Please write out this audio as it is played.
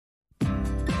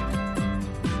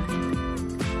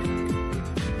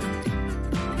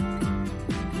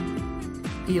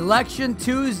Election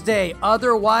Tuesday,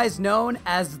 otherwise known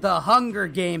as the Hunger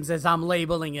Games, as I'm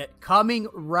labeling it, coming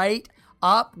right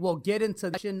up. We'll get into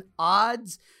election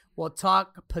odds. We'll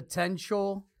talk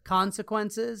potential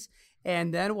consequences.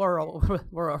 And then we're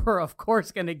of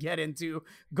course going to get into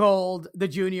gold, the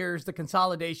juniors, the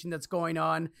consolidation that's going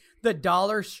on, the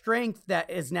dollar strength that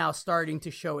is now starting to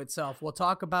show itself. We'll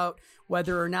talk about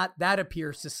whether or not that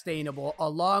appears sustainable,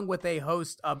 along with a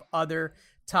host of other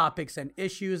topics and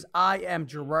issues. I am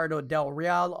Gerardo Del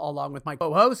Real, along with my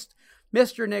co-host,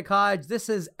 Mr. Nick Hodge. This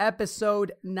is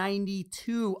episode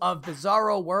 92 of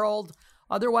Bizarro World,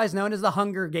 otherwise known as the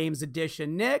Hunger Games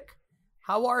edition. Nick,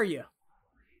 how are you?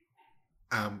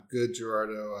 I'm good,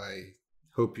 Gerardo. I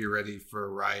hope you're ready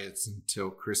for riots until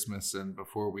Christmas. And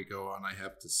before we go on, I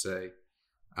have to say,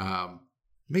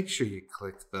 make sure you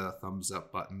click the thumbs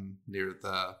up button near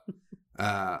the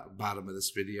bottom of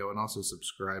this video, and also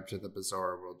subscribe to the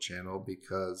Bizarro World channel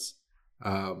because,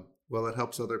 well, it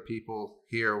helps other people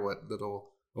hear what little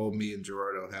old me and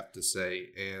Gerardo have to say.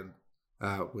 And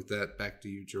with that, back to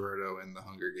you, Gerardo, and the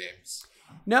Hunger Games.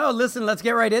 No, listen, let's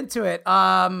get right into it.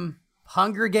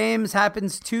 Hunger Games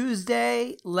happens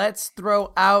Tuesday. Let's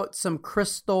throw out some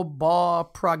crystal ball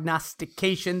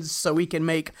prognostications so we can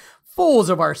make fools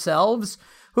of ourselves.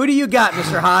 Who do you got,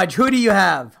 Mr. Hodge? Who do you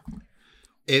have?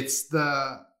 It's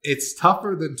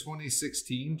tougher than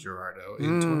 2016, Gerardo.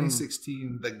 In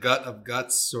 2016, the gut of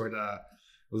guts sort of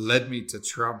led me to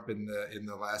Trump in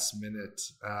the last minute,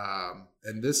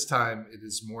 and this time it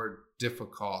is more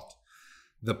difficult.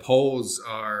 The polls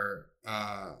are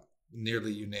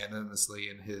nearly unanimously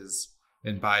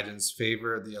in Biden's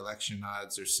favor. The election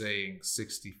odds are saying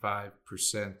 65%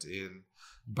 in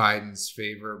Biden's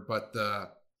favor, but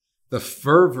the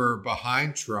fervor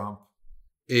behind Trump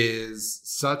is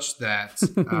such that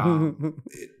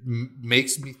it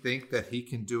makes me think that he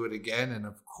can do it again. And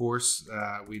of course,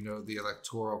 we know the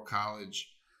Electoral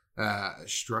College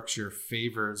structure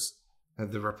favors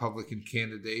the Republican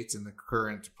candidates in the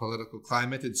current political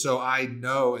climate. And so I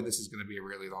know, and this is going to be a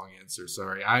really long answer,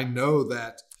 sorry. I know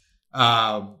that,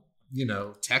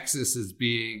 Texas is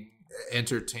being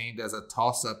entertained as a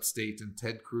toss-up state, and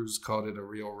Ted Cruz called it a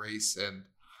real race. And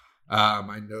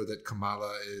I know that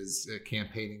Kamala is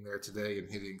campaigning there today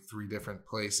and hitting 3 different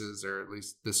places, or at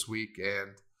least this week.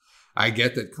 And I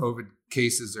get that COVID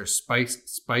cases are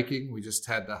spiking. We just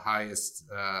had the highest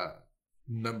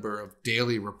number of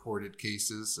daily reported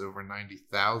cases, over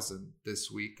 90,000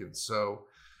 this week. And so,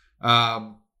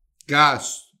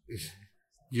 gosh,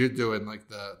 you're doing like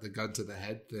the gun to the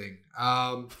head thing.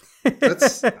 I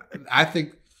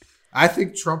think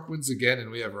Trump wins again,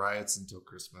 and we have riots until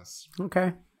Christmas.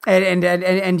 Okay. And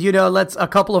let's a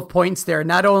couple of points there.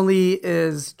 Not only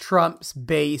is Trump's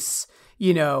base,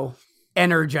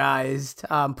 energized,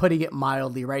 putting it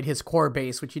mildly, right? His core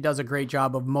base, which he does a great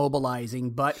job of mobilizing,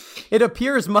 but it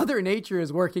appears Mother Nature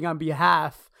is working on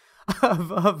behalf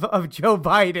of Joe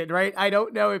Biden, right? I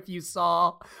don't know if you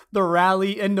saw the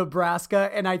rally in Nebraska,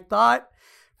 and I thought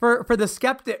for the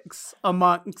skeptics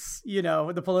amongst,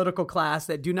 the political class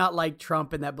that do not like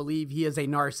Trump and that believe he is a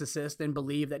narcissist and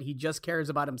believe that he just cares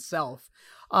about himself,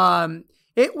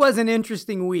 it was an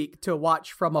interesting week to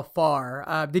watch from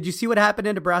afar. Did you see what happened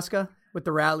in Nebraska with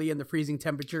the rally and the freezing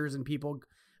temperatures and people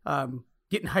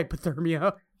getting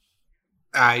hypothermia?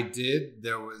 I did.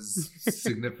 There was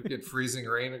significant freezing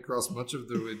rain across much of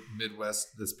the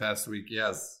Midwest this past week,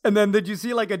 yes. And then did you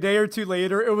see like a day or two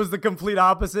later, it was the complete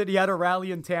opposite. He had a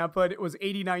rally in Tampa and it was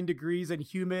 89 degrees and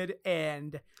humid,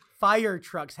 and fire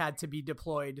trucks had to be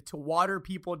deployed to water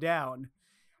people down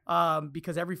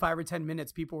because every 5 or 10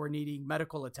 minutes people were needing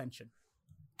medical attention.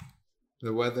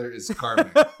 The weather is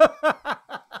karmic.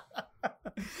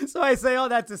 So I say all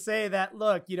that to say that,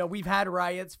 look, we've had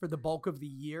riots for the bulk of the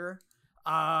year.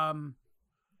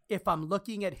 If I'm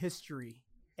looking at history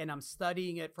and I'm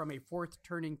studying it from a fourth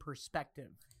turning perspective,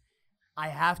 I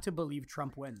have to believe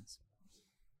Trump wins.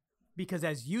 Because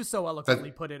as you so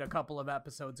eloquently put it a couple of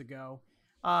episodes ago,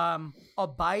 a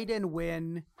Biden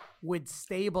win would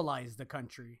stabilize the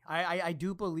country. I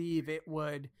do believe it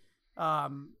would,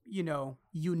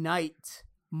 unite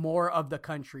more of the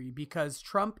country, because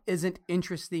Trump isn't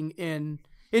interested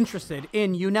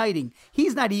in uniting.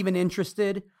 He's not even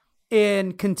interested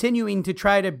in continuing to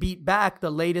try to beat back the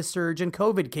latest surge in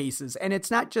COVID cases. And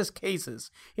it's not just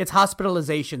cases, it's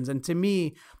hospitalizations. And to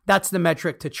me, that's the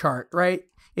metric to chart, right?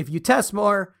 If you test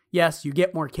more, yes, you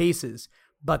get more cases,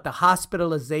 but the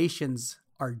hospitalizations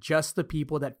are just the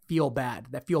people that feel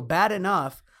bad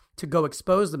enough to go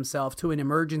expose themselves to an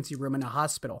emergency room in a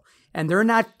hospital. And they're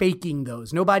not faking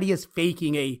those. Nobody is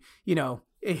faking a,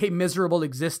 a miserable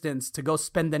existence to go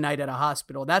spend the night at a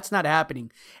hospital. That's not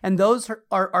happening. And those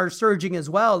are surging as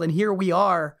well. And here we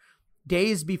are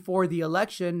days before the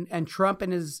election, and Trump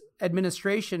and his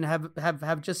administration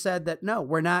have just said that, no,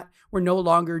 we're no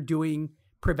longer doing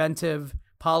preventive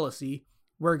policy.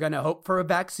 We're going to hope for a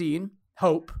vaccine,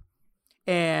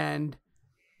 and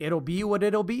it'll be what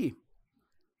it'll be.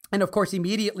 And of course,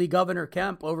 immediately Governor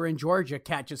Kemp over in Georgia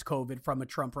catches COVID from a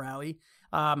Trump rally.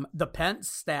 The Pence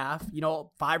staff,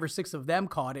 5 or 6 of them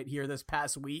caught it here this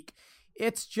past week.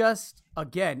 It's just,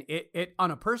 again, it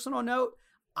on a personal note,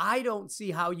 I don't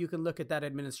see how you can look at that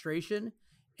administration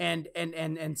and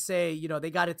say,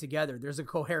 they got it together. There's a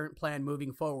coherent plan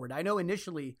moving forward. I know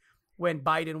initially when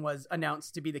Biden was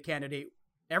announced to be the candidate,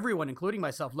 everyone, including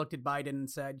myself, looked at Biden and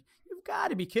said, "You've got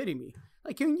to be kidding me.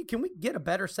 Like, can we get a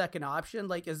better second option?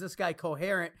 Like, is this guy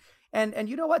coherent?" And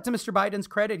you know what? To Mr. Biden's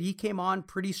credit, he came on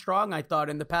pretty strong, I thought,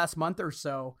 in the past month or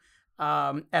so,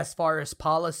 as far as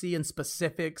policy and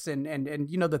specifics and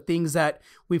the things that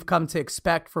we've come to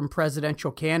expect from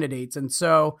presidential candidates. And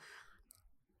so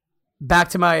back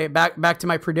to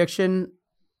my prediction,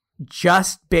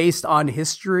 just based on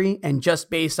history and just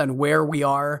based on where we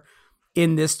are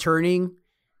in this turning,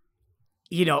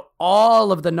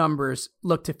 all of the numbers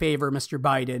look to favor Mr.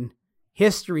 Biden.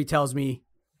 History tells me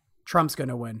Trump's going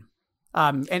to win.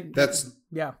 And that's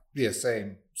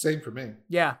same for me.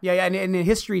 Yeah. And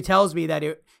history tells me that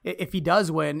if he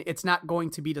does win, it's not going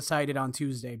to be decided on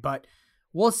Tuesday, but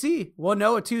we'll see. We'll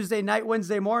know a Tuesday night,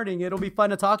 Wednesday morning. It'll be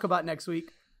fun to talk about next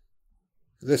week.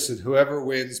 Listen, whoever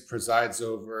wins presides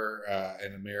over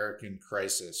an American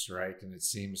crisis, right? And it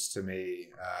seems to me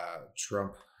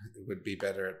Trump would be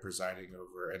better at presiding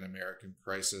over an American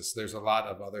crisis. There's a lot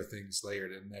of other things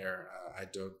layered in there. I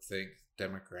don't think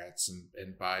Democrats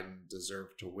and Biden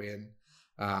deserve to win.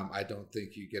 I don't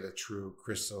think you get a true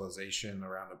crystallization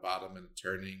around a bottom and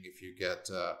turning if you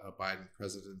get a Biden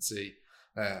presidency.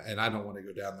 And I don't want to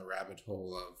go down the rabbit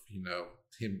hole of,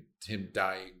 him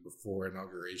dying before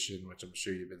inauguration, which I'm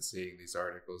sure you've been seeing these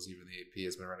articles. Even the AP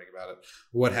has been running about it.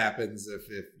 What happens if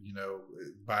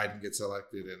Biden gets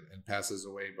elected and passes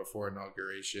away before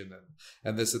inauguration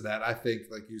and this and that? I think,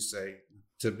 like you say,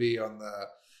 to be on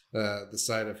the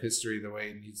side of history the way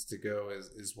it needs to go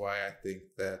is why I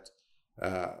think that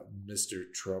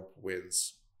Mr. Trump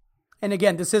wins. And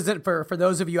again, this isn't for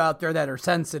those of you out there that are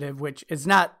sensitive, which is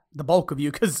not the bulk of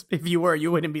you, because if you were,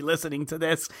 you wouldn't be listening to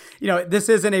this. This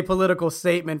isn't a political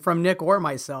statement from Nick or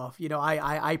myself.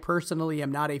 I personally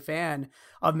am not a fan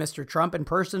of Mr. Trump, and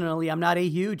personally, I'm not a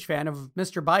huge fan of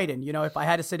Mr. Biden. If I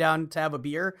had to sit down to have a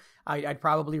beer, I'd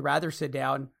probably much rather sit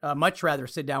down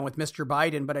with Mr.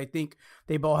 Biden. But I think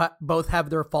they both have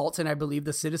their faults, and I believe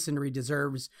the citizenry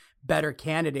deserves better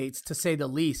candidates, to say the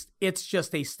least. It's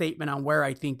just a statement on where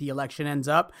I think the election ends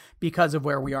up because of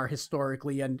where we are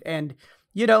historically, and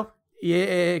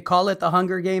call it the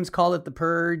Hunger Games, call it the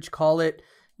Purge, call it,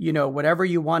 whatever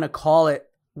you want to call it.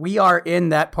 We are in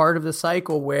that part of the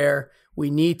cycle where we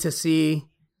need to see,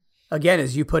 again,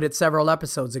 as you put it several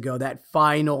episodes ago, that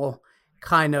final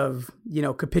kind of,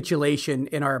 capitulation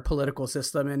in our political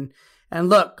system. And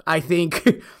look, I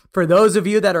think for those of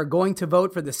you that are going to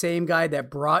vote for the same guy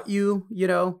that brought you,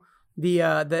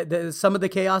 the some of the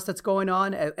chaos that's going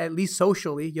on, at least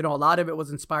socially, a lot of it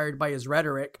was inspired by his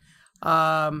rhetoric,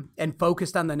 and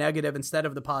focused on the negative instead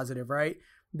of the positive, right?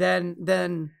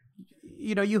 Then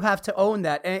you have to own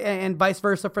that, and vice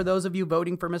versa for those of you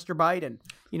voting for Mr. Biden.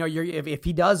 If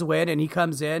he does win and he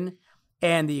comes in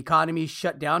and the economy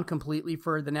shut down completely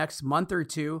for the next month or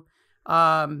two,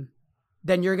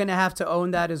 then you're going to have to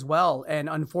own that as well. And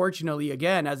unfortunately,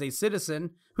 again, as a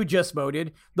citizen who just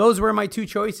voted, those were my two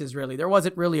choices, really. There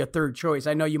wasn't really a third choice.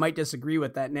 I know you might disagree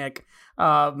with that, Nick.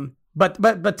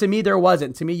 But to me, there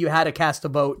wasn't. To me, you had to cast a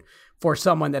vote for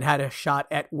someone that had a shot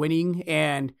at winning,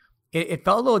 and it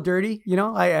felt a little dirty.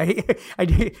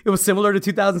 It was similar to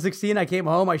 2016. I came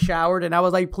home, I showered, and I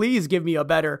was like, please give me a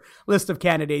better list of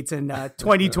candidates in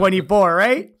 2024,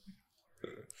 right?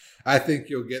 I think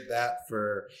you'll get that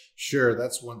for sure.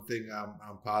 That's one thing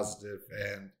I'm positive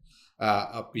and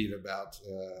upbeat about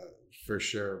for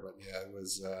sure. But yeah, it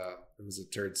was a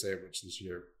turd sandwich this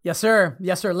year. Yes, sir.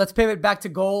 Let's pivot back to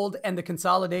gold and the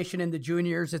consolidation in the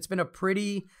juniors. It's been a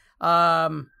pretty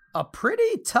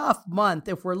tough month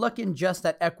if we're looking just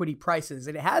at equity prices.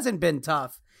 It hasn't been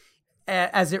tough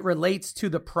as it relates to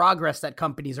the progress that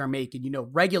companies are making.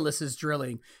 Regulus is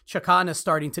drilling. Chakana is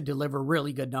starting to deliver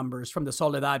really good numbers from the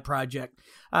Soledad project.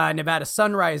 Nevada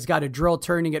Sunrise got a drill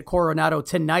turning at Coronado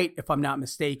tonight, if I'm not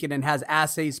mistaken, and has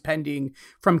assays pending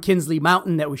from Kinsley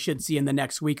Mountain that we should see in the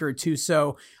next week or two.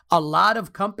 So a lot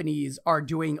of companies are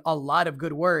doing a lot of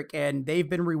good work, and they've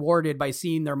been rewarded by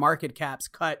seeing their market caps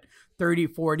cut 30,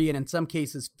 40, and in some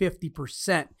cases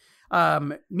 50%.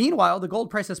 Meanwhile, the gold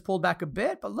price has pulled back a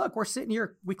bit, but look, we're sitting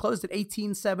here. We closed at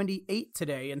 1878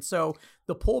 today. And so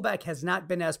the pullback has not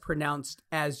been as pronounced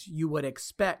as you would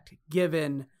expect,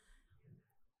 given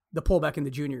the pullback in the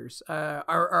juniors.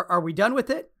 Are we done with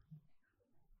it?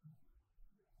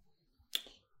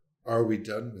 Are we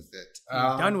done with it?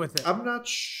 Done with it. I'm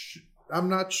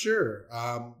not sure.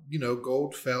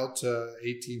 Gold fell to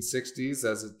 1860s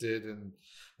as it did in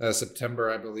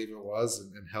September, I believe it was,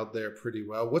 and held there pretty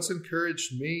well. What's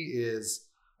encouraged me is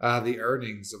the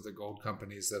earnings of the gold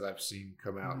companies that I've seen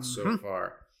come out so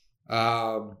far.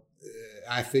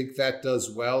 I think that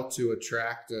does well to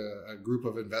attract a group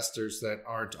of investors that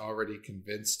aren't already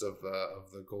convinced of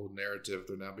the gold narrative.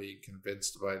 They're now being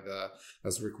convinced by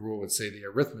as Rick Rule would say, the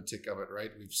arithmetic of it,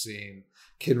 right? We've seen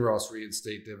Kinross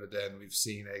reinstate dividend. We've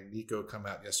seen Agnico come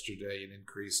out yesterday and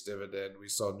increase dividend. We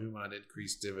saw Newmont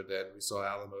increase dividend. We saw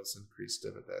Alamos increase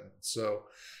dividend. So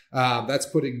that's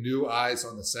putting new eyes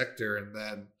on the sector. And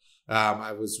then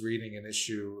I was reading an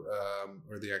issue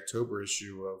or the October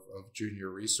issue of Junior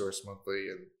Resource Monthly.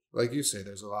 And like you say,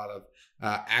 there's a lot of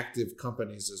active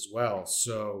companies as well.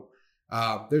 So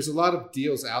there's a lot of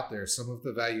deals out there. Some of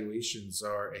the valuations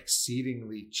are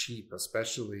exceedingly cheap,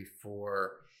 especially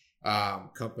for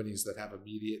companies that have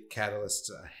immediate catalysts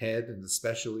ahead, and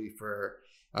especially for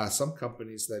some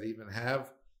companies that even have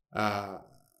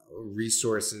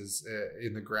resources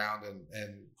in the ground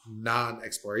and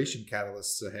non-exploration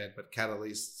catalysts ahead, but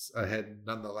catalysts ahead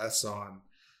nonetheless on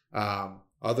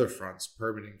other fronts,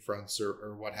 permitting fronts,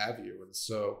 or what have you. And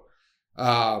so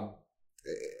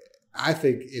I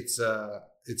think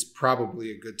it's probably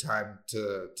a good time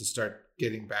to start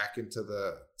getting back into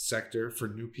the sector, for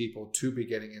new people to be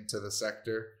getting into the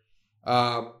sector,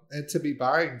 and to be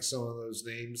buying some of those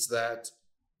names that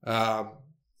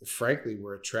frankly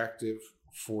were attractive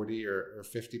 40 or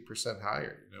 50%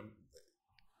 higher.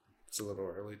 It's a little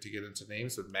early to get into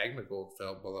names, but Magna Gold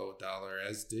fell below $1,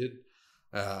 as did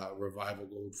Revival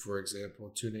Gold, for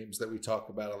example. Two names that we talk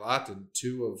about a lot, and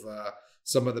two of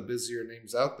some of the busier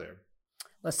names out there.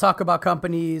 Let's talk about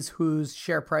companies whose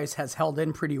share price has held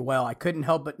in pretty well. I couldn't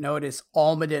help but notice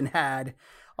Almaden had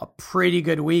a pretty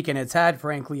good week, and it's had,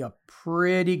 frankly, a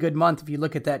pretty good month. If you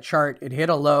look at that chart, it hit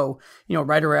a low,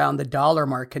 right around the dollar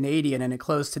mark Canadian, and it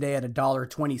closed today at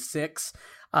 $1.26.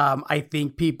 I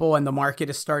think people and the market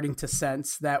is starting to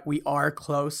sense that we are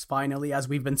close, finally, as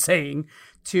we've been saying,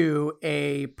 to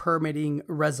a permitting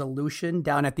resolution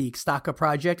down at the Ixtaca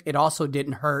project. It also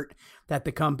didn't hurt that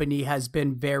the company has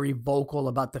been very vocal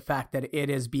about the fact that it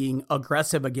is being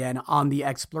aggressive again on the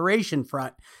exploration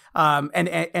front.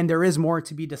 And there is more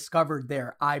to be discovered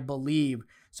there, I believe.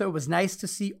 So it was nice to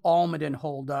see Almaden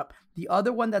hold up. The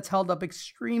other one that's held up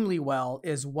extremely well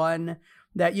is one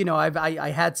that, I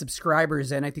had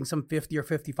subscribers in, I think some 50 or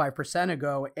 55%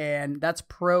 ago, and that's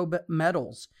Probe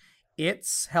Metals.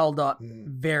 It's held up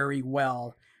very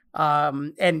well.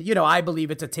 And, I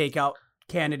believe it's a takeout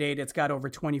candidate. It's got over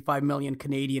 25 million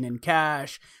Canadian in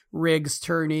cash, rigs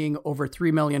turning over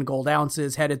 3 million gold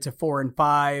ounces, headed to 4 and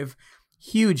 5,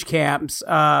 huge camps,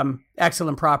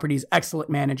 excellent properties, excellent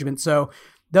management. So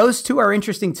those two are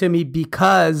interesting to me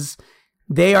because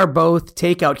they are both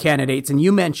takeout candidates. And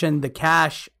you mentioned the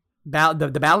cash,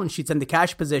 the balance sheets and the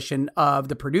cash position of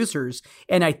the producers.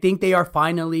 And I think they are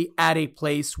finally at a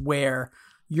place where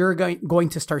you're going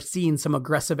to start seeing some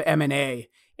aggressive M&A.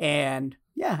 And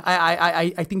yeah,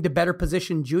 I think the better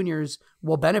positioned juniors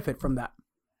will benefit from that.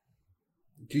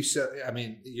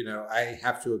 I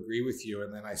have to agree with you.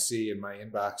 And then I see in my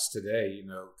inbox today,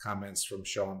 comments from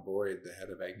Sean Boyd, the head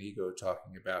of Agnico,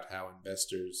 talking about how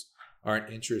investors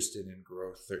aren't interested in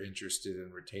growth. They're interested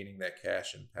in retaining that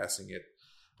cash and passing it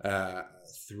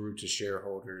through to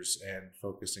shareholders and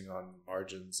focusing on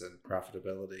margins and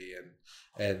profitability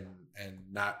and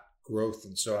not growth.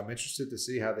 And so I'm interested to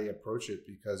see how they approach it,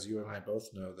 because you and I both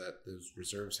know that those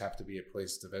reserves have to be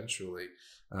placed eventually,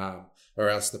 or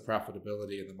else the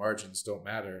profitability and the margins don't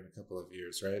matter in a couple of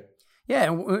years, right? Yeah,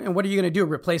 and what are you going to do?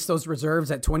 Replace those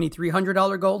reserves at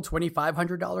 $2,300 gold,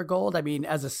 $2,500 gold? I mean,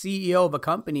 as a CEO of a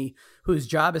company whose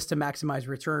job is to maximize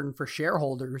return for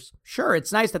shareholders, sure,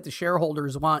 it's nice that the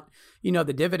shareholders want,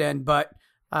 the dividend, but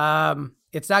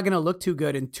it's not going to look too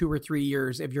good in 2 or 3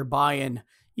 years if you're buying,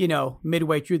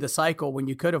 midway through the cycle when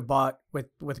you could have bought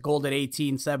with gold at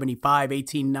 1875,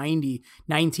 1890,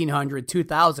 1900,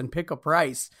 2000 pick a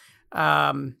price.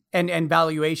 And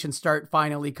valuations start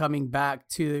finally coming back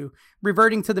to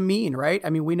reverting to the mean, right? I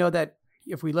mean, we know that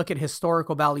if we look at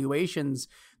historical valuations,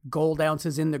 gold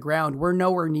ounces in the ground, we're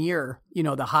nowhere near,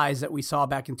 the highs that we saw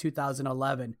back in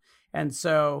 2011. And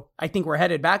so I think we're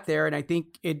headed back there. And I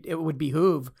think it would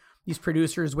behoove these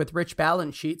producers with rich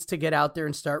balance sheets to get out there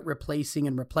and start replacing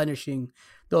and replenishing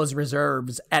those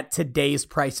reserves at today's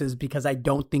prices, because I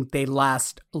don't think they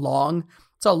last long.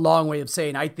 It's a long way of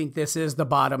saying I think this is the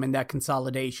bottom in that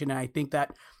consolidation. And I think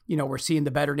that, we're seeing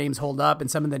the better names hold up,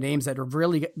 and some of the names that have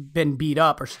really been beat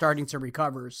up are starting to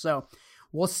recover. So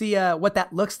we'll see what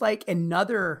that looks like.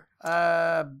 Another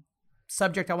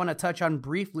subject I want to touch on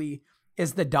briefly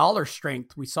is the dollar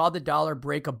strength. We saw the dollar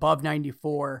break above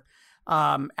 94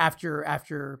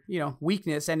 after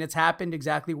weakness, and it's happened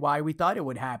exactly why we thought it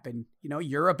would happen.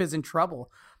 Europe is in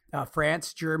trouble.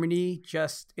 France, Germany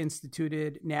just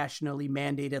instituted nationally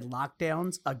mandated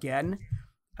lockdowns again.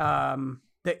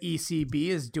 The ECB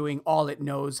is doing all it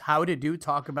knows how to do,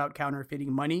 talk about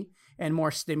counterfeiting money and more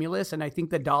stimulus. And I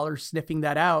think the dollar's sniffing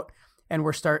that out. And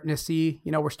we're starting to see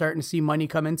money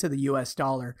come into the US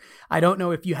dollar. I don't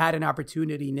know if you had an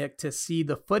opportunity, Nick, to see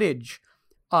the footage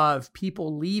of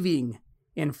people leaving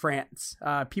in France,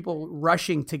 people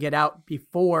rushing to get out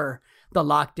before the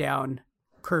lockdown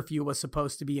curfew was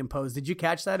supposed to be imposed. Did you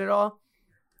catch that at all?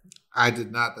 I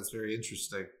did not. That's very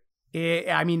interesting.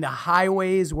 The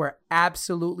highways were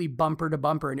absolutely bumper to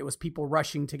bumper, and it was people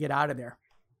rushing to get out of there.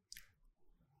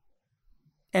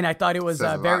 And I thought it was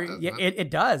it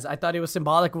does. I thought it was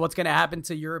symbolic of what's going to happen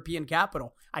to European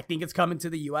capital. I think it's coming to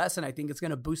the US, and I think it's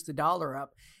going to boost the dollar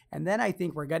up. And then I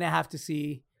think we're going to have to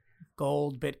see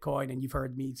gold, Bitcoin, and you've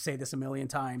heard me say this a million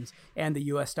times, and the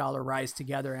US dollar rise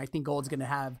together. And I think gold's going to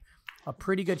have a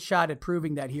pretty good shot at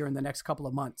proving that here in the next couple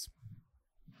of months.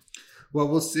 Well,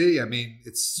 we'll see. I mean,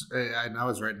 I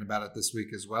was writing about it this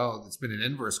week as well. It's been an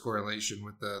inverse correlation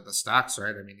with the stocks,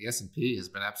 right? I mean, the S&P has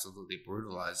been absolutely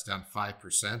brutalized, down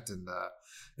 5%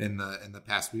 in the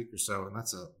past week or so, and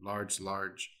that's a large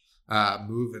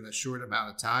move in a short amount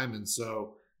of time. And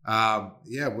so,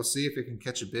 we'll see if it can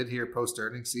catch a bid here post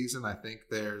earnings season. I think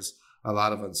there's a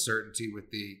lot of uncertainty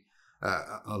with the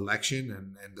election,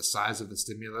 and the size of the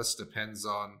stimulus depends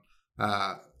on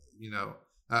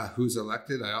who's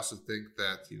elected. I also think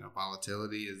that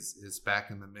volatility is back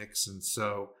in the mix, and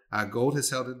so gold has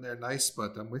held in there nice.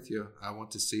 But I'm with you. I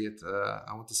want to see it.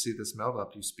 I want to see this melt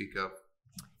up you speak of.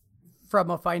 From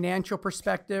a financial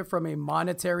perspective, from a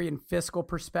monetary and fiscal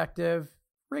perspective,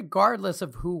 regardless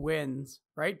of who wins,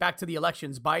 right? Back to the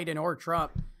elections, Biden or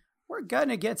Trump, we're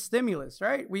gonna get stimulus,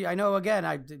 right? I know, again,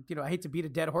 I hate to beat a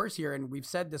dead horse here, and we've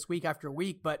said this week after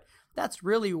week, but that's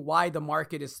really why the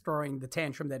market is throwing the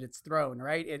tantrum that it's thrown,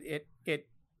 right? It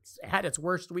had its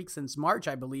worst week since March,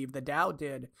 I believe, the Dow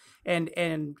did, and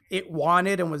it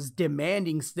wanted and was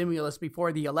demanding stimulus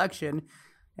before the election,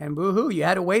 and boo-hoo, you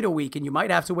had to wait a week, and you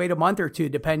might have to wait a month or two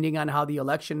depending on how the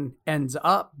election ends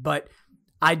up. But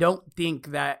I don't think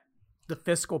that the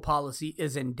fiscal policy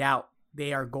is in doubt.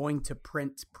 They are going to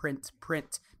print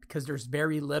because there's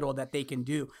very little that they can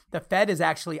do. The Fed is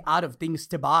actually out of things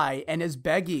to buy and is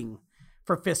begging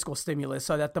for fiscal stimulus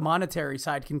so that the monetary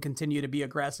side can continue to be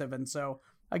aggressive. And so,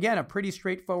 again, a pretty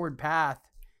straightforward path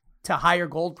to higher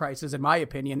gold prices, in my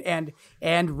opinion,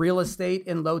 and real estate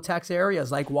in low tax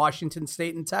areas like Washington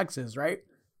State and Texas, right?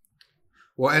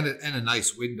 Well, and a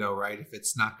nice window, right? If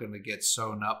it's not going to get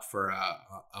sewn up for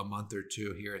a month or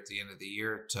two here at the end of the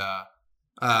year to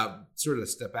sort of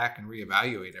step back and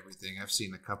reevaluate everything. I've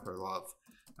seen a couple of,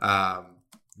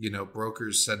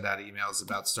 brokers send out emails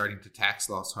about starting to tax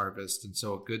loss harvest. And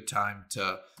so a good time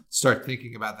to start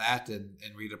thinking about that and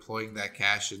redeploying that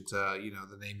cash into,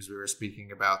 the names we were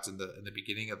speaking about in the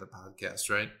beginning of the podcast,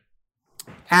 right?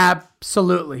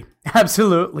 Absolutely.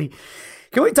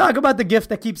 Can we talk about the gift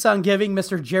that keeps on giving,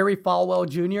 Mr. Jerry Falwell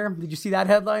Jr.? Did you see that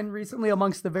headline recently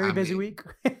amongst the very busy week?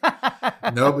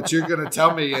 No, but you're going to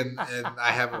tell me, and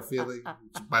I have a feeling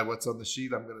by what's on the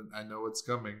sheet, I know what's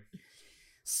coming.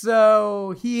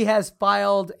 So he has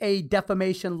filed a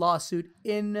defamation lawsuit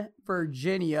in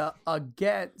Virginia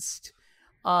against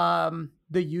the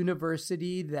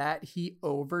university that he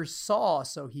oversaw.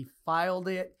 So he filed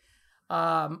it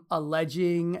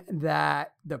alleging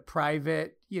that the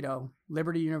private,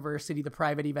 Liberty University, the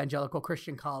private evangelical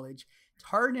Christian college,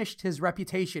 tarnished his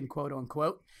reputation, quote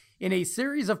unquote, in a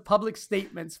series of public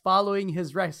statements following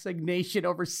his resignation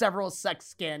over several sex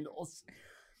scandals.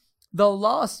 The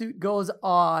lawsuit goes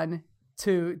on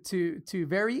to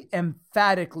very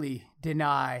emphatically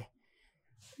deny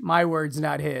my words,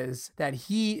 not his, that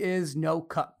he is no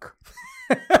cuck.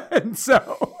 And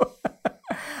so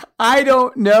I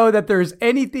don't know that there's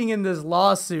anything in this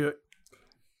lawsuit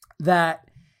that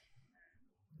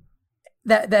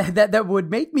would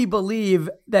make me believe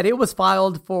that it was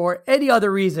filed for any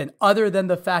other reason other than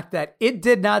the fact that it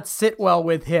did not sit well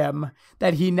with him,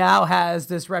 that he now has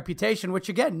this reputation, which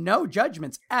again, no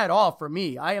judgments at all for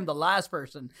me. I am the last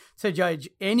person to judge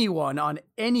anyone on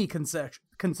any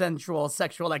consensual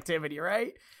sexual activity,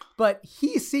 right? But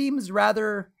he seems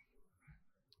rather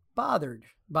bothered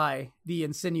by the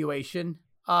insinuation.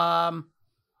 And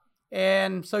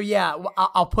so, yeah,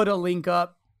 I'll put a link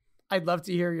up. I'd love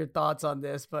to hear your thoughts on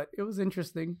this, but it was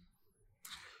interesting.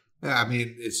 Yeah, I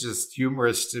mean, it's just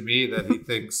humorous to me that he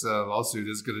thinks a lawsuit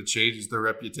is going to change their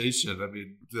reputation. I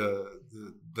mean, the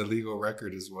legal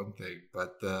record is one thing,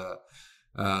 but the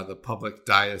public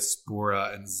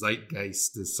diaspora and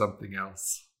zeitgeist is something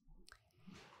else.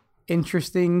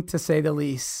 Interesting to say the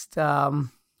least.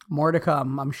 More to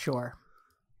come, I'm sure.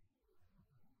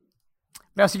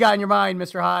 What else you got in your mind,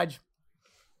 Mr. Hodge?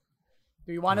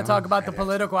 Do we want to talk about the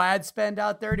political ad spend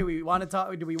out there? Do we want to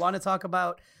talk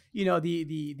about,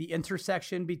 the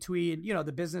intersection between,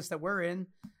 the business that we're in,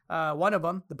 one of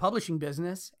them, the publishing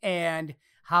business, and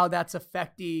how that's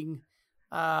affecting,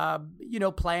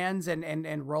 plans and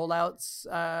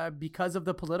rollouts because of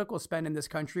the political spend in this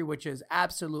country, which is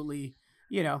absolutely,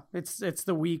 it's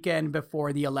the weekend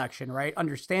before the election, right?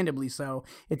 Understandably so.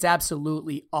 It's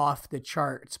absolutely off the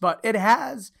charts, but it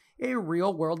has a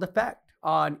real world effect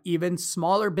on even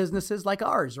smaller businesses like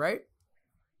ours, right?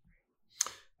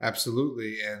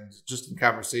 Absolutely. And just in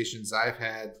conversations I've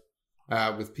had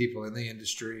with people in the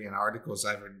industry and articles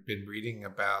I've been reading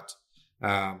about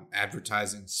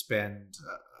advertising spend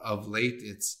of late,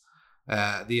 it's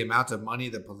the amount of money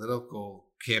the political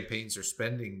campaigns are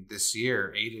spending this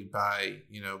year, aided by,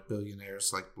 billionaires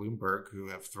like Bloomberg who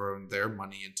have thrown their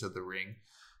money into the ring.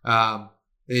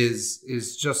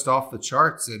 Is just off the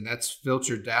charts, and that's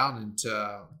filtered down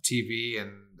into TV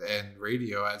and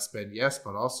radio ad spend, yes,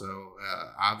 but also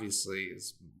obviously,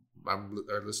 as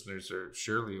our listeners are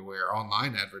surely aware,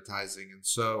 online advertising, and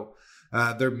so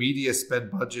their media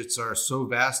spend budgets are so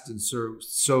vast and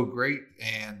so great,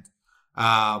 and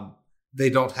they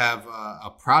don't have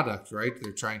a product, right?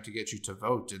 They're trying to get you to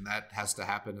vote, and that has to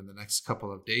happen in the next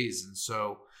couple of days, and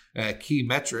so key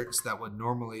metrics that would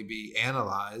normally be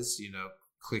analyzed,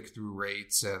 click-through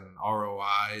rates and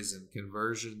ROIs and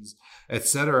conversions,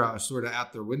 etc., are sort of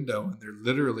out their window, and they're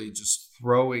literally just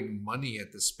throwing money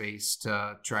at the space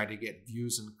to try to get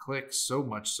views and clicks, so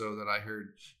much so that I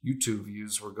heard YouTube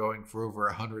views were going for over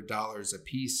 $100 a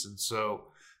piece. And so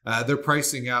they're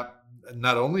pricing out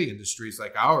not only industries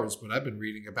like ours, but I've been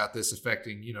reading about this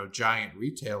affecting, giant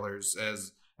retailers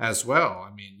as well.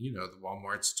 I mean, the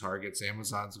Walmarts, Targets,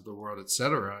 Amazons of the world,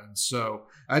 etc. And so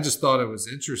I just thought it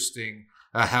was interesting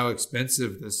how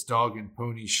expensive this dog and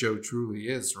pony show truly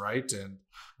is, right? And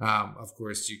of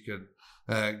course, you could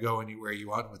go anywhere you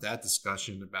want with that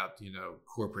discussion about,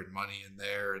 corporate money in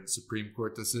there and Supreme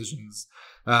Court decisions,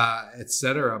 et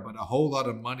cetera. But a whole lot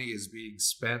of money is being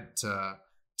spent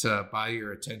to buy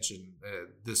your attention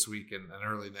this week and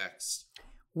early next.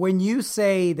 When you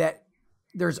say that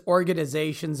there's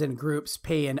organizations and groups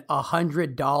paying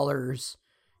 $100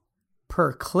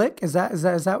 per click, is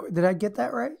that did I get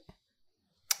that right?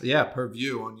 Yeah, per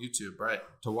view on YouTube, right?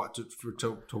 To watch a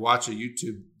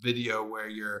YouTube video where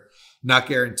you're not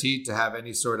guaranteed to have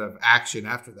any sort of action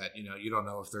after that. You don't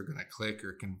know if they're going to click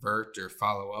or convert or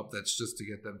follow up. That's just to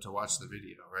get them to watch the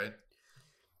video, right?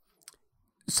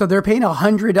 So they're paying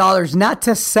 $100 not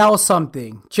to sell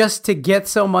something, just to get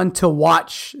someone to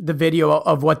watch the video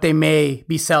of what they may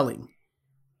be selling.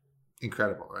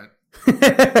 Incredible, right?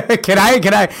 Can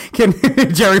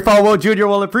Jerry Falwell Jr.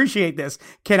 will appreciate this.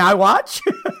 Can I watch?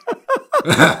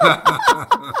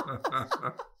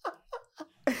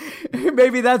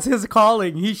 Maybe that's his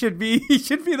calling. He should be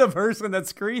the person that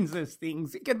screens these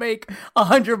things. He can make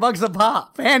 $100 a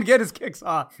pop and get his kicks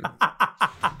off.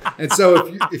 And so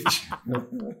if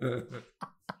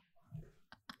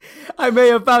I may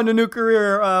have found a new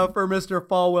career for Mr.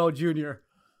 Falwell Jr.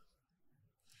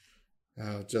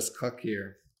 Just cuck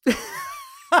here.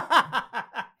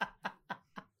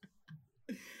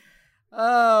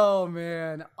 Oh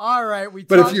man! All right,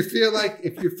 if you feel like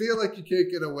you can't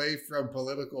get away from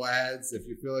political ads, if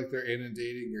you feel like they're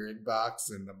inundating your inbox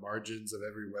and the margins of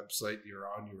every website you're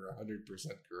on, you're 100%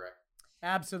 correct.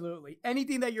 Absolutely.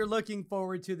 Anything that you're looking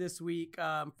forward to this week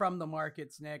from the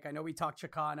markets, Nick? I know we talked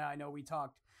Chicana. I know we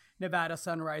talked, Nevada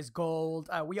Sunrise Gold.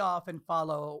 We often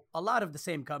follow a lot of the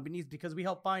same companies because we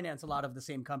help finance a lot of the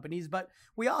same companies, but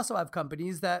we also have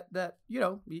companies that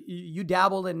you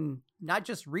dabble in, not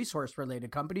just resource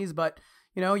related companies, but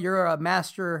you're a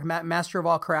master of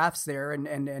all crafts there,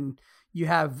 and you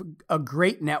have a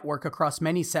great network across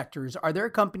many sectors. Are there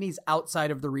companies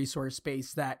outside of the resource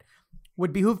space that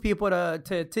would behoove people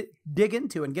to dig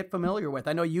into and get familiar with?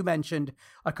 I know you mentioned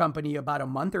a company about a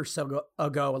month or so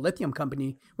ago, a lithium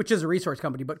company, which is a resource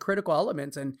company, but Critical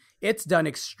Elements, and it's done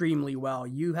extremely well.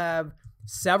 You have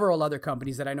several other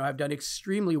companies that I know have done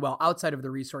extremely well outside of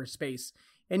the resource space.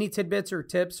 Any tidbits or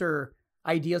tips or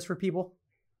ideas for people?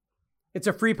 It's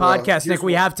a free podcast, Nick.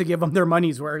 We have to give them their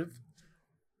money's worth.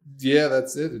 Yeah,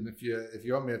 that's it. And if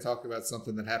you want me to talk about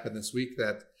something that happened this week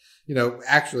that,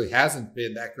 actually hasn't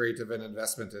been that great of an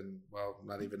investment, and well,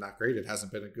 not even not great, it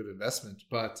hasn't been a good investment,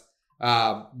 but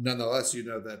nonetheless,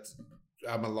 that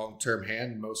I'm a long-term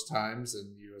hand most times,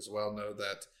 and you as well know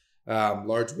that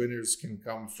large winners can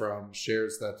come from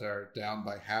shares that are down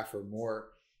by half or more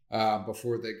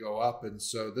before they go up. And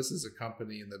so this is a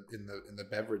company in the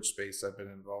beverage space I've been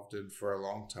involved in for a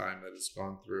long time that has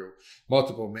gone through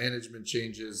multiple management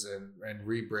changes and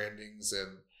rebrandings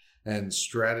and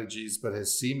strategies, but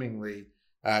has seemingly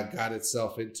got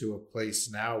itself into a place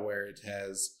now where it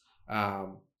has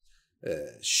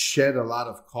shed a lot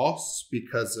of costs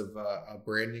because of a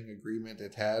branding agreement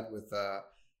it had with a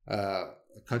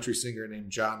country singer named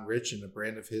John Rich and a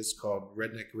brand of his called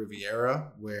Redneck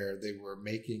Riviera, where they were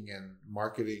making and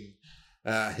marketing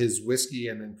his whiskey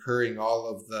and incurring all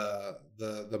of the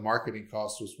marketing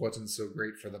costs, which wasn't so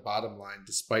great for the bottom line,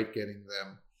 despite getting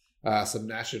them some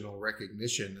national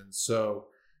recognition. And so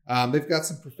they've got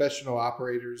some professional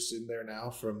operators in there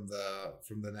now from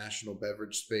the national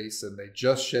beverage space, and they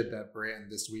just shed that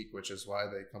brand this week, which is why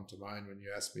they come to mind when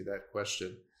you ask me that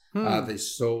question. They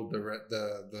sold the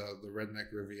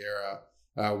Redneck Riviera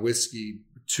whiskey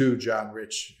to John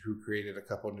Rich, who created a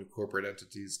couple new corporate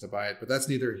entities to buy it. But that's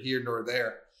neither here nor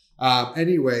there.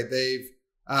 Anyway, they've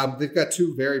got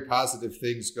two very positive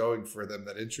things going for them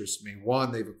that interest me.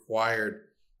 One, they've acquired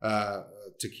a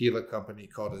tequila company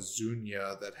called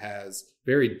Azuñia that has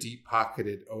very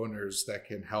deep-pocketed owners that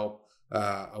can help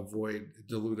avoid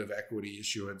dilutive equity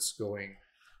issuance going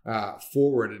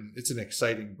forward. And it's an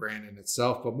exciting brand in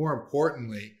itself. But more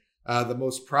importantly, the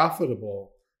most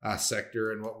profitable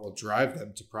sector and what will drive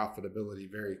them to profitability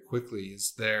very quickly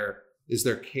is their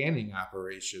canning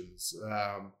operations,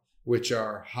 which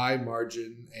are high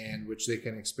margin and which they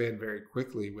can expand very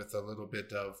quickly with a little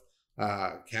bit of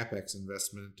CapEx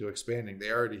investment into expanding.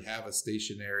 They already have a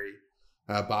stationary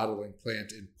bottling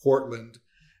plant in Portland,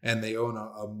 and they own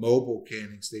a mobile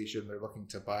canning station. They're looking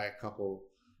to buy a couple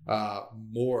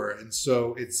more, and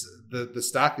so it's the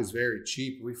stock is very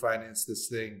cheap. We financed this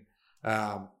thing,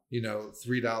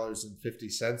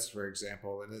 $3.50, for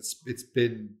example, and it's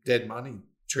been dead money,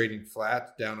 trading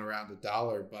flat down around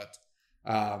 $1, but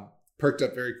perked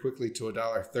up very quickly to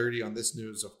 $1.30 on this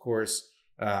news. Of course,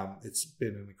 it's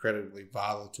been an incredibly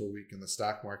volatile week in the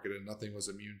stock market, and nothing was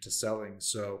immune to selling.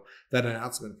 So that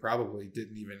announcement probably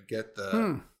didn't even get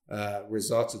the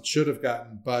results it should have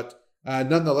gotten. But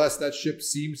nonetheless, that ship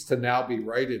seems to now be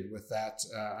righted with that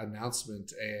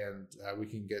announcement, and we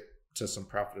can get to some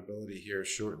profitability here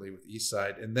shortly with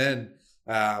Eastside. And then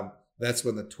that's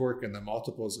when the torque and the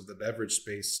multiples of the beverage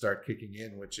space start kicking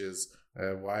in, which is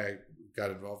why I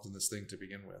got involved in this thing to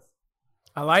begin with.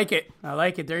 I like it.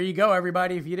 There you go,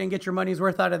 everybody. If you didn't get your money's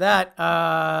worth out of that,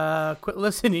 quit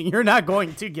listening. You're not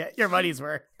going to get your money's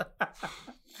worth.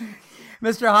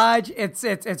 Mr. Hodge,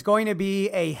 it's going to be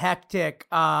a hectic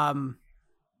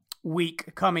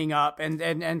week coming up.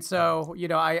 And so,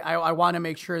 I want to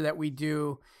make sure that we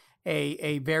do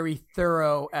a very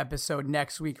thorough episode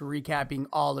next week, recapping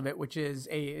all of it, which is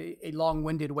a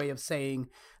long-winded way of saying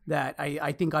that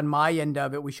I think on my end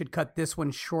of it, we should cut this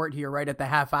one short here, right at the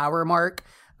half-hour mark.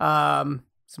 Some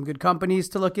good companies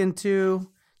to look into,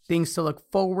 things to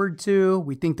look forward to.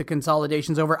 We think the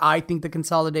consolidation's over. I think the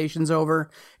consolidation's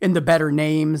over. In the better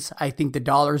names, I think the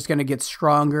dollar's going to get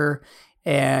stronger,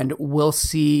 and we'll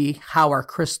see how our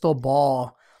crystal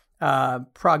ball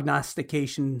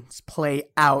prognostications play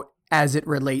out as it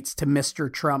relates to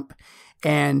Mr. Trump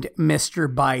and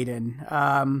Mr.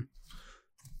 Biden.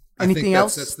 Anything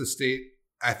else? Sets the stage.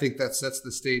 I think that sets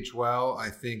the stage well. I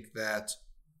think that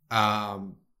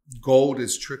gold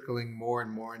is trickling more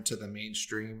and more into the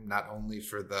mainstream, not only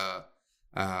for the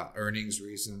earnings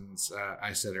reasons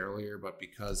I said earlier, but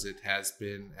because it has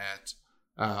been at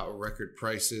record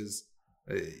prices.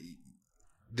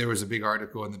 There was a big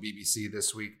article in the BBC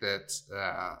this week that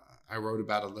I wrote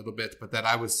about a little bit, but that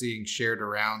I was seeing shared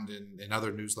around in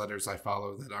other newsletters I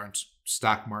follow that aren't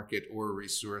stock market or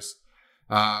resource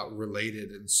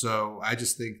related. And so I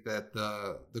just think that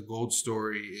the gold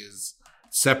story is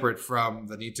separate from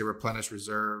the need to replenish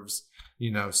reserves,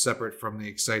 separate from the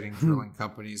exciting drilling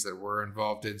companies that we're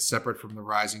involved in, separate from the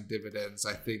rising dividends.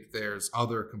 I think there's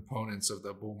other components of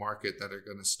the bull market that are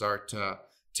going to start to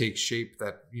take shape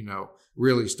that,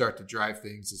 really start to drive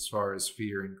things as far as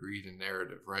fear and greed and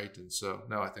narrative, right? And so,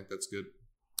 no, I think that's good.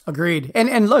 Agreed.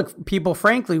 And look, people,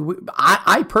 frankly,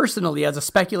 I personally, as a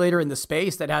speculator in the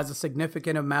space that has a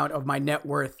significant amount of my net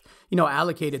worth,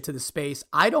 allocated to the space,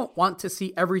 I don't want to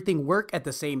see everything work at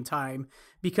the same time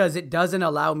because it doesn't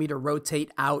allow me to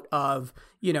rotate out of,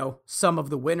 some of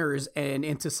the winners and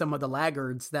into some of the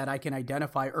laggards that I can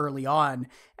identify early on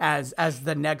as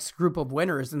the next group of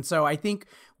winners. And so I think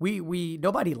we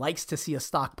nobody likes to see a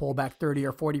stock pull back 30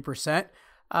 or 40%.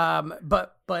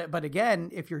 But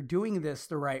again, if you're doing this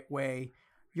the right way,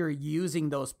 you're using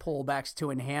those pullbacks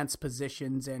to enhance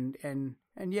positions and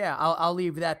yeah, I'll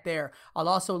leave that there. I'll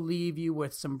also leave you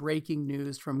with some breaking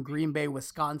news from Green Bay,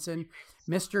 Wisconsin.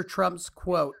 Mr. Trump's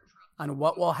quote on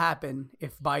what will happen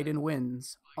if Biden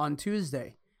wins on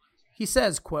Tuesday. He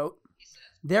says, quote,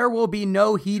 "There will be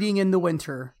no heating in the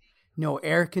winter, no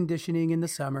air conditioning in the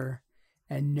summer,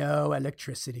 and no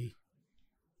electricity."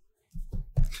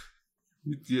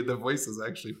 The voice is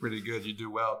actually pretty good. You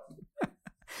do well.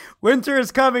 Winter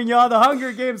is coming, y'all. The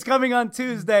Hunger Games coming on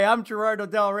Tuesday. I'm Gerardo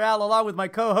Del Real, along with my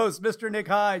co-host, Mr. Nick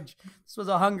Hodge. This was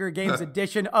a Hunger Games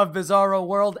edition of Bizarro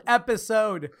World,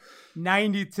 episode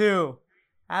 92.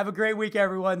 Have a great week,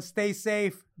 everyone. Stay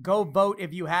safe. Go vote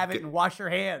if you haven't, and wash your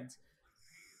hands.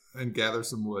 And gather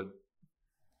some wood.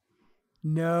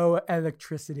 No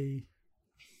electricity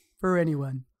for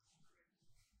anyone.